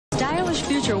stylish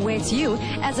future awaits you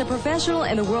as a professional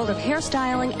in the world of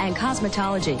hairstyling and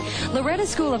cosmetology. Loretta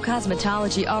School of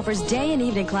Cosmetology offers day and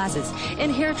evening classes in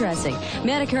hairdressing,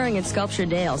 manicuring and sculpture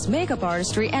nails, makeup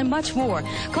artistry, and much more.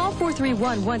 Call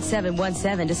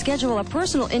 431-1717 to schedule a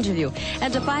personal interview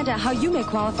and to find out how you may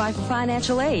qualify for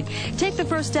financial aid. Take the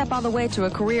first step on the way to a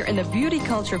career in the beauty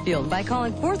culture field by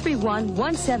calling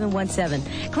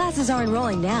 431-1717. Classes are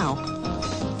enrolling now.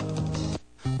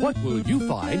 What will you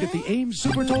find at the Ames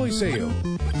Super Toy Sale?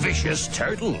 Vicious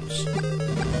turtles.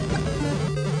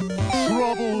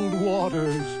 Troubled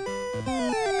waters.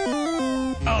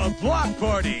 A block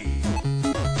party.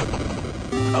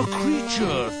 A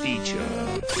creature feature.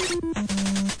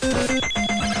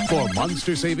 For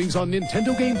monster savings on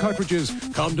Nintendo game cartridges,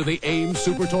 come to the Ames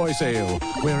Super Toy Sale.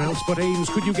 Where else but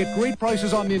Ames could you get great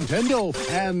prices on Nintendo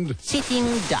and sitting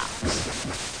ducks?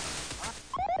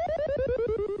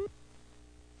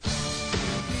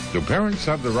 Do parents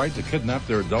have the right to kidnap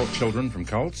their adult children from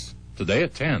cults? Today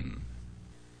at 10.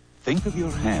 Think of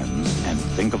your hands and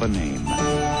think of a name.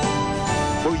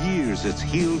 For years, it's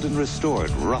healed and restored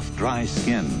rough, dry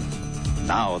skin.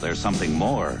 Now there's something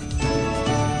more.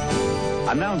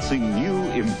 Announcing new,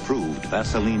 improved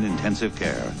Vaseline Intensive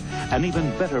Care. An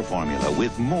even better formula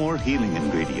with more healing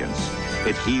ingredients.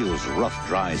 It heals rough,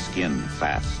 dry skin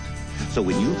fast. So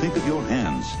when you think of your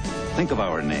hands, think of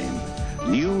our name.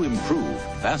 New, improved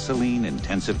Vaseline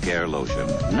Intensive Care Lotion.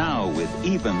 Now with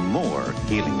even more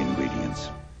healing ingredients.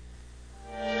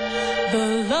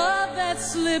 The love that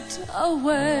slipped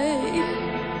away.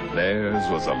 Theirs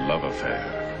was a love affair.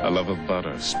 A love of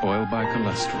butter spoiled by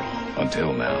cholesterol.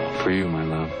 Until now. For you, my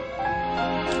love.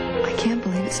 I can't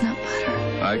believe it's not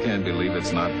butter. I Can't Believe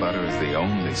It's Not Butter is the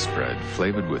only spread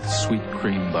flavored with sweet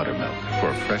cream buttermilk for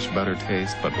a fresh butter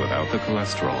taste, but without the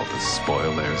cholesterol to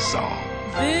spoil their song.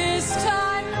 This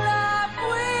time love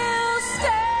will stay.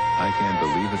 I Can't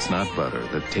Believe It's Not Butter,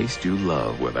 the taste you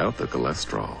love without the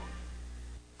cholesterol.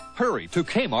 Hurry to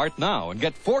Kmart now and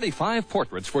get 45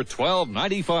 portraits for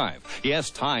 $12.95. Yes,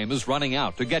 time is running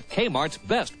out to get Kmart's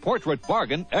best portrait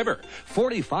bargain ever.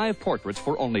 45 portraits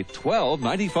for only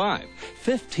 $12.95.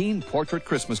 15 portrait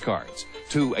Christmas cards,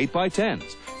 2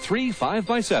 8x10s, 3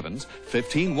 5x7s,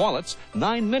 15 wallets,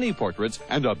 9 mini portraits,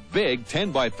 and a big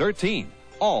 10x13.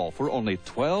 All for only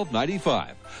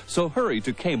 $12.95. So hurry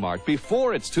to Kmart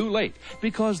before it's too late,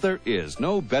 because there is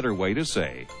no better way to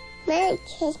say Merry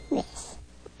Christmas.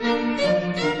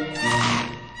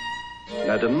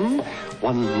 Madam,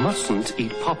 one mustn't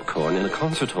eat popcorn in a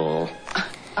concert hall.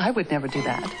 I would never do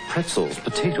that. Pretzels,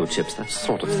 potato chips, that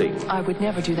sort of thing. I would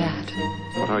never do that.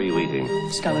 What are you eating?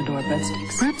 Stella D'oro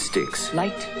breadsticks. Breadsticks?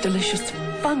 Light, delicious,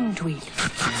 fun to eat.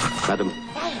 Madam,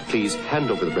 please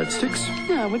hand over the breadsticks.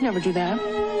 No, I would never do that.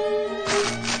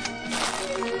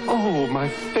 Oh, my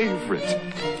favorite.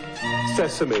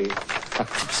 Sesame.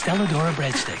 Stella D'oro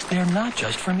breadsticks. They're not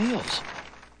just for meals.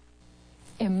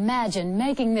 Imagine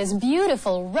making this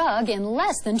beautiful rug in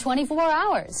less than 24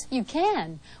 hours. You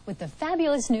can with the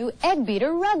fabulous new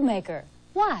Eggbeater Rug Maker.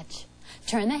 Watch.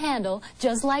 Turn the handle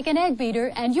just like an egg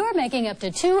beater and you're making up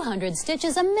to 200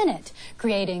 stitches a minute,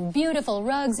 creating beautiful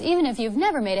rugs even if you've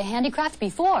never made a handicraft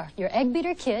before. Your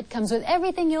Eggbeater kit comes with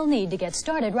everything you'll need to get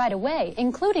started right away,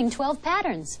 including 12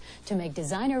 patterns to make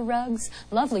designer rugs,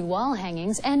 lovely wall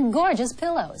hangings, and gorgeous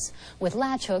pillows. With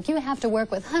Latch Hook, you have to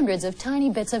work with hundreds of tiny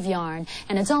bits of yarn,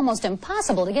 and it's almost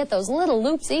impossible to get those little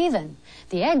loops even.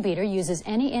 The Eggbeater uses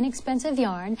any inexpensive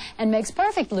yarn and makes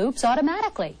perfect loops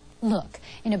automatically. Look,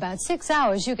 in about 6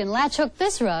 hours you can latch hook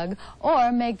this rug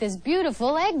or make this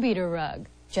beautiful Eggbeater rug.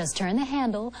 Just turn the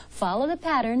handle, follow the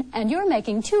pattern, and you're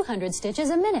making 200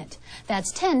 stitches a minute.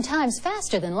 That's 10 times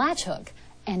faster than latch hook.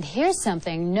 And here's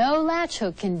something no latch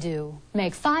hook can do.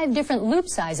 Make 5 different loop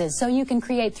sizes so you can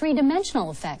create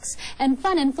 3-dimensional effects and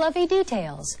fun and fluffy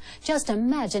details. Just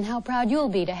imagine how proud you'll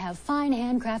be to have fine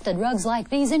handcrafted rugs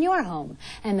like these in your home.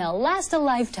 And they'll last a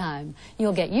lifetime.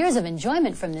 You'll get years of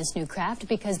enjoyment from this new craft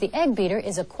because the Eggbeater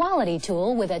is a quality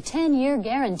tool with a 10-year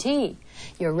guarantee.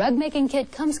 Your rug making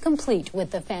kit comes complete with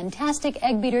the fantastic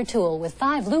Eggbeater tool with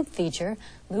 5 loop feature,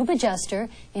 loop adjuster,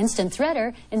 instant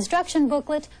threader, instruction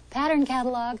booklet, pattern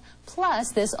catalog,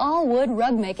 plus this all-wood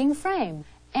rug making frame.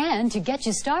 And to get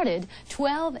you started,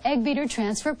 12 Eggbeater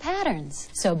transfer patterns.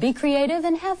 So be creative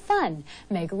and have fun.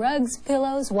 Make rugs,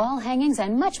 pillows, wall hangings,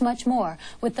 and much, much more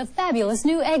with the fabulous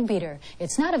new Eggbeater.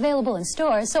 It's not available in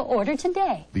stores, so order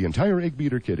today. The entire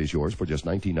Eggbeater kit is yours for just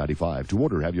 $19.95. To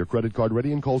order, have your credit card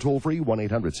ready and call toll-free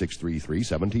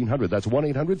 1-800-633-1700. That's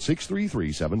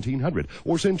 1-800-633-1700.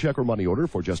 Or send check or money order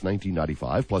for just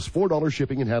 $19.95 plus $4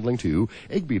 shipping and handling to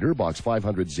Eggbeater, Box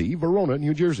 500Z, Verona,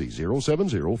 New Jersey,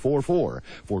 07044.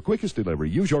 For quickest delivery,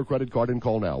 use your credit card and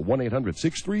call now.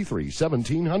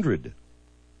 1-800-633-1700.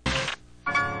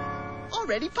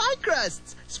 Already pie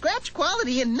crusts. Scratch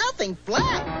quality and nothing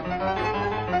flat.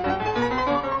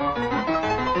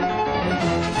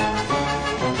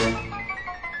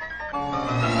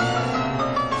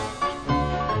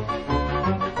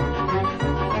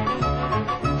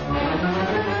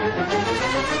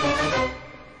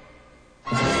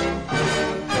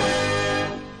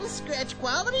 Scratch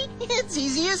quality? It's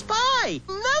easy as pie.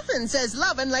 Nothing says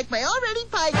lovin' like my already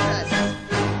pie crusts.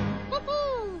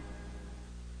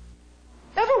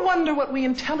 Ever wonder what we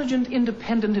intelligent,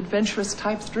 independent, adventurous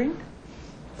types drink?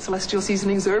 Celestial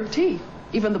Seasonings herb tea.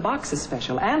 Even the box is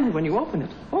special, and when you open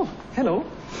it, oh, hello.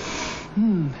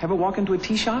 Ever walk into a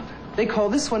tea shop? They call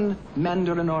this one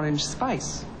Mandarin Orange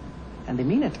Spice. And they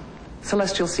mean it.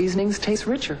 Celestial Seasonings taste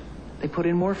richer. They put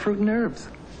in more fruit and herbs.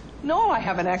 No, I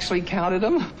haven't actually counted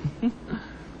them.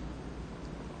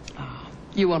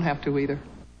 You won't have to either.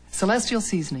 Celestial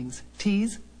Seasonings.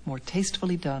 Teas more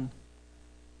tastefully done.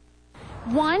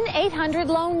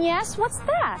 1-800-LOAN-YES? What's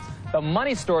that? The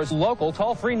money store's local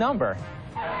toll-free number.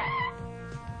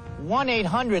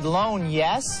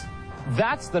 1-800-LOAN-YES?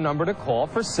 That's the number to call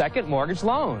for second mortgage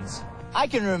loans. I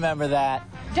can remember that.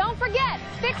 Don't forget,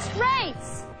 fixed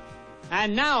rates.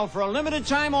 And now, for a limited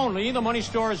time only, the money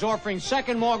store is offering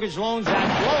second mortgage loans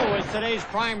as low as today's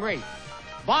prime rate.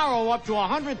 Borrow up to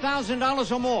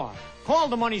 $100,000 or more. Call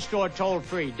the money store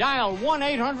toll-free. Dial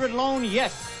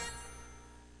 1-800-LOAN-YES.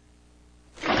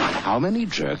 How many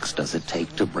jerks does it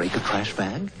take to break a trash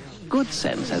bag?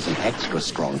 GoodSense has an extra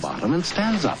strong bottom and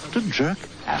stands up to jerk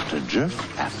after jerk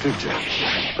after jerk.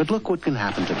 But look what can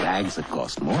happen to bags that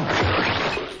cost more.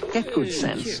 Get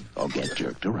GoodSense or get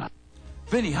jerked around.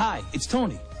 Vinny, hi, it's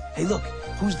Tony. Hey, look,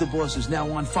 Who's the Boss is now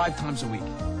on 5 times a week.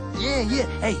 Yeah.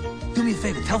 Hey, do me a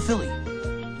favor, tell Philly.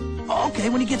 Oh, okay,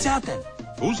 when he gets out then.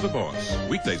 Who's the Boss?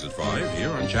 Weekdays at 5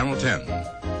 here on Channel 10.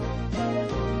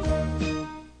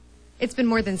 It's been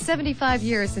more than 75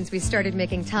 years since we started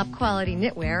making top-quality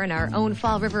knitwear in our own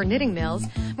Fall River knitting mills.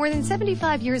 More than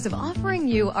 75 years of offering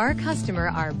you, our customer,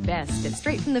 our best at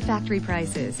straight-from-the-factory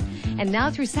prices. And now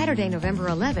through Saturday, November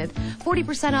 11th,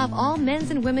 40% off all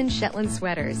men's and women's Shetland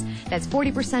sweaters. That's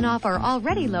 40% off our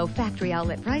already low factory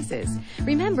outlet prices.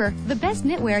 Remember, the best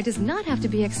knitwear does not have to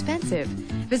be expensive.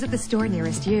 Visit the store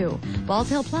nearest you. Bald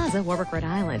Hill Plaza, Warwick, Rhode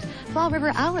Island. Fall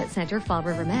River Outlet Center, Fall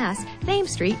River, Mass.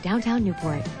 Thames Street, downtown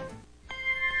Newport.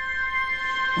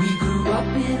 We grew up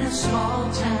in a small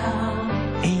town.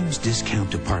 Ames Discount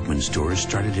Department Stores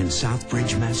started in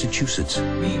Southbridge, Massachusetts.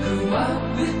 We grew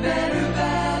up with better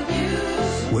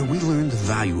values. Where we learned the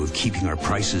value of keeping our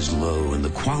prices low and the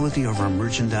quality of our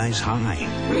merchandise high.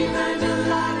 We learned a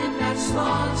lot in that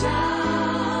small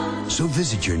town. So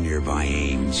visit your nearby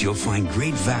Ames. You'll find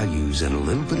great values and a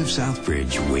little bit of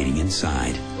Southbridge waiting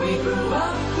inside. We grew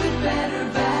up with better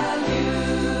values.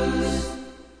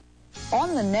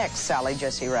 On the next Sally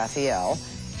Jessy Raphael,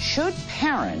 should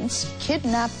parents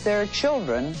kidnap their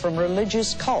children from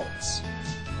religious cults?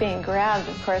 Being grabbed,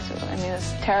 of course, I mean,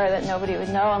 it's terror that nobody would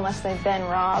know unless they've been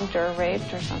robbed or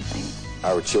raped or something.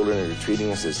 Our children are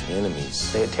treating us as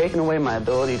enemies. They had taken away my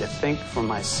ability to think for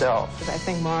myself. I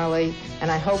think morally,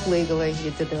 and I hope legally,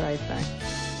 you did the right thing.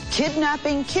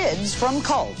 Kidnapping kids from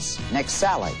cults. Next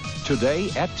Sally. Today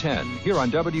at 10, here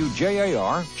on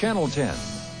WJAR, Channel 10.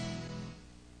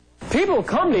 People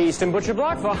come to Eastern Butcher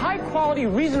Block for high-quality,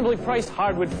 reasonably priced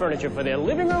hardwood furniture for their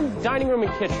living room, dining room,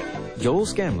 and kitchen. Joel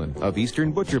Scanlon of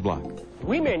Eastern Butcher Block.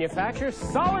 We manufacture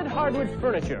solid hardwood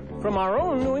furniture from our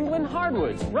own New England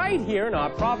hardwoods right here in our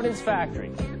Providence factory.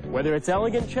 Whether it's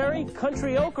elegant cherry,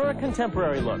 country oak, or a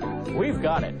contemporary look, we've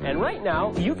got it. And right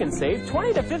now, you can save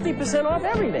 20 to 50% off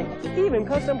everything, even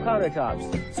custom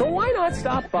countertops. So why not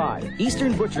stop by?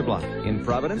 Eastern Butcher Block in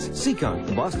Providence,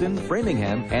 Seacon, Boston,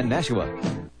 Framingham, and Nashua.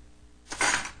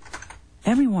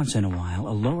 Every once in a while,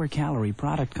 a lower-calorie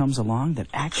product comes along that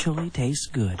actually tastes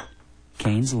good.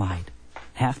 Cains Light.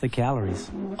 Half the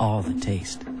calories, all the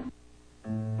taste.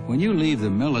 When you leave the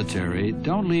military,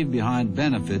 don't leave behind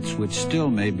benefits which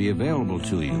still may be available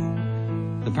to you.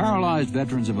 The Paralyzed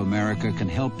Veterans of America can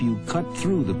help you cut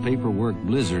through the paperwork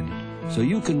blizzard so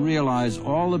you can realize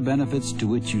all the benefits to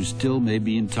which you still may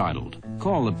be entitled.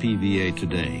 Call the PVA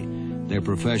today. Their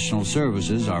professional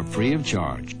services are free of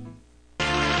charge.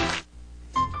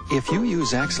 If you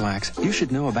use X-Lax, you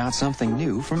should know about something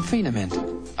new from Feen-a-mint,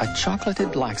 a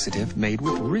chocolated laxative made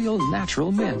with real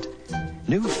natural mint.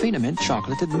 New Feen-a-mint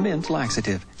chocolated mint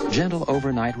laxative, gentle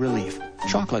overnight relief,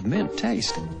 chocolate mint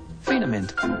taste.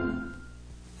 Feen-a-mint.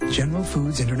 General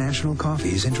Foods International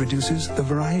Coffees introduces the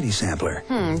Variety Sampler.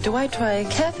 Do I try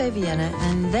Cafe Vienna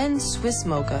and then Swiss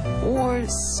Mocha? Or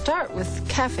start with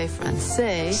Cafe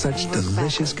Francais? Such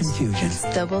delicious confusion. It's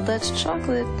double Dutch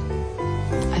chocolate,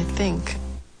 I think.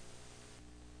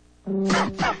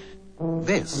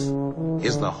 This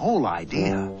is the whole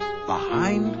idea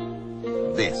behind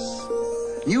this.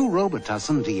 New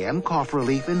Robitussin DM cough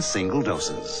relief in single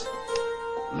doses.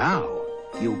 Now,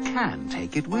 you can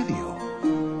take it with you.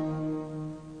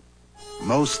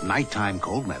 Most nighttime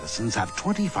cold medicines have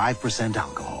 25%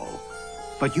 alcohol,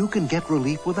 but you can get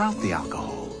relief without the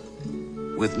alcohol.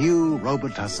 With new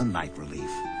Robitussin Night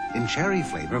Relief in cherry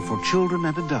flavor for children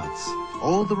and adults.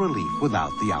 All the relief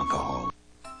without the alcohol.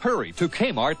 Hurry to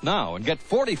Kmart now and get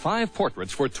 45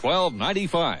 portraits for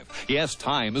 $12.95. Yes,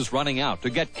 time is running out to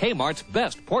get Kmart's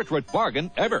best portrait bargain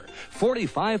ever.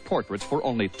 45 portraits for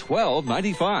only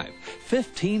 $12.95.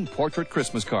 15 portrait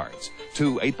Christmas cards,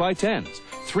 2 8x10s,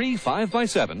 3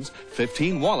 5x7s,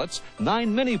 15 wallets,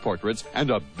 9 mini portraits,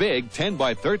 and a big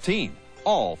 10x13.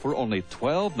 All for only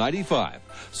 $12.95.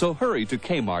 So hurry to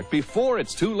Kmart before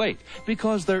it's too late,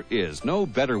 because there is no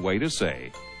better way to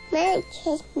say Merry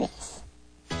Christmas.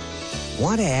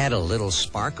 Want to add a little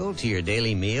sparkle to your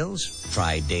daily meals?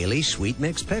 Try Daily Sweet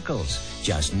Mix Pickles.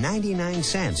 Just 99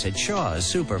 cents at Shaw's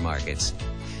Supermarkets.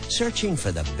 Searching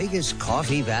for the biggest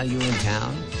coffee value in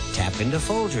town? Tap into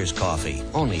Folgers Coffee.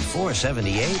 Only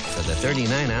 $4.78 for the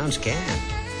 39-ounce can.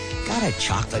 Got a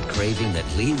chocolate craving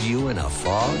that leaves you in a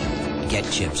fog? Get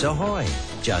Chips Ahoy.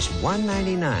 Just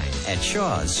 $1.99 at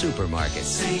Shaw's Supermarkets.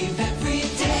 Save every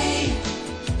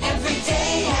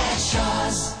day at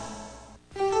Shaw's.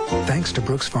 Thanks to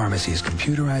Brooks Pharmacy's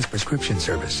computerized prescription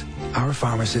service, our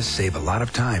pharmacists save a lot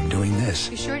of time doing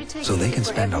this, so they can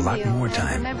spend a lot more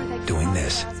time doing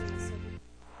this.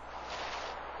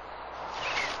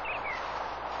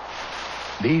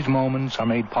 These moments are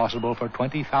made possible for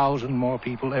 20,000 more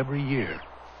people every year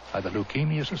by the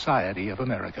Leukemia Society of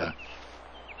America.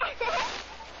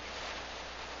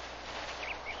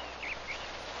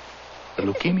 The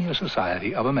Leukemia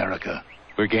Society of America.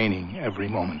 We're gaining every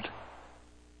moment.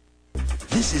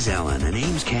 This is Ellen, an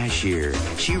Ames cashier.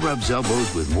 She rubs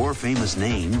elbows with more famous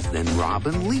names than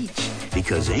Robin Leach,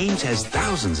 because Ames has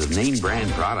thousands of name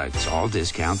brand products, all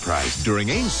discount priced. During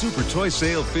Ames Super Toy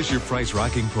Sale, Fisher-Price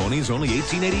Rocking Ponies only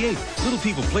 $18.88. Little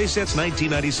People Playsets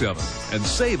 $19.97. And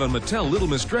save on Mattel Little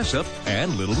Miss Dress Up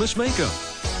and Little Miss Makeup.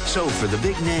 So for the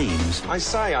big names, I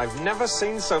say, I've never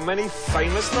seen so many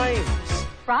famous names.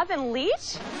 Robin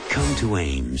Leach? Come to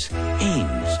Ames.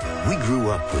 Ames, we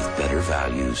grew up with better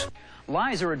values.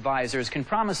 Lizer Advisors can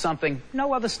promise something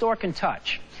no other store can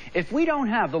touch. If we don't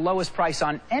have the lowest price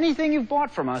on anything you've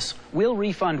bought from us, we'll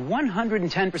refund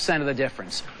 110% of the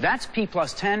difference. That's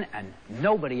P+10, and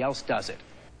nobody else does it.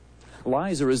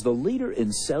 Lizer is the leader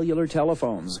in cellular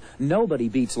telephones. Nobody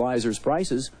beats Lizer's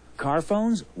prices. Car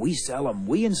phones, we sell them,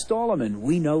 we install them, and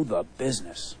we know the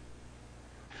business.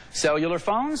 Cellular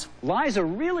phones, Lizer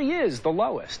really is the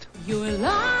lowest. Your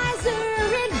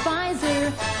Lizer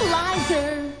Advisor,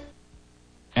 Lizer.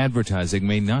 Advertising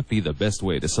may not be the best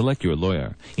way to select your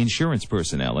lawyer. Insurance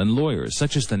personnel and lawyers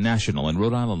such as the National and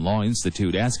Rhode Island Law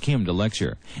Institute asked him to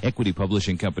lecture. Equity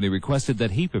Publishing Company requested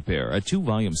that he prepare a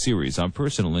 2-volume series on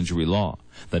personal injury law.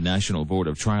 The National Board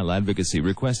of Trial Advocacy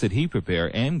requested he prepare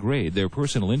and grade their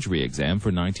personal injury exam for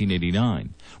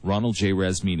 1989. Ronald J.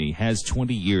 Rasmini has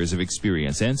 20 years of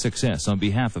experience and success on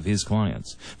behalf of his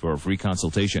clients. For a free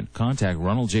consultation, contact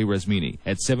Ronald J. Rasmini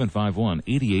at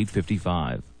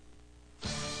 751-8855.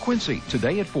 Quincy,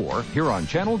 today at 4, here on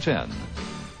Channel 10.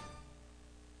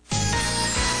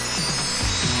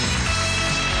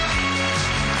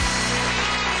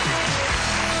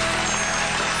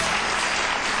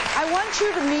 I want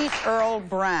you to meet Earl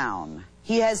Brown.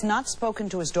 He has not spoken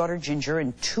to his daughter Ginger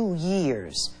in 2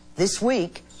 years. This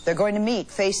week, they're going to meet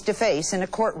face-to-face in a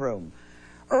courtroom.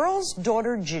 Earl's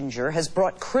daughter Ginger has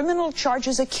brought criminal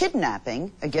charges of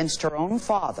kidnapping against her own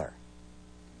father.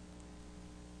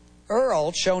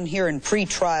 Earl, shown here in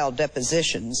pre-trial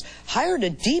depositions, hired a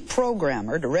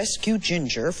deprogrammer to rescue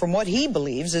Ginger from what he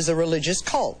believes is a religious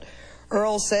cult.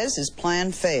 Earl says his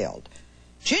plan failed.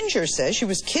 Ginger says she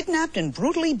was kidnapped and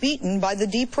brutally beaten by the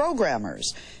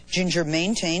deprogrammers. Ginger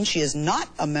maintains she is not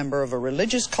a member of a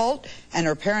religious cult, and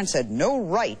her parents had no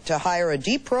right to hire a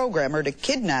deprogrammer to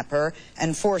kidnap her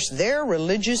and force their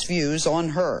religious views on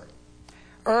her.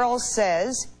 Earl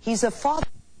says he's a father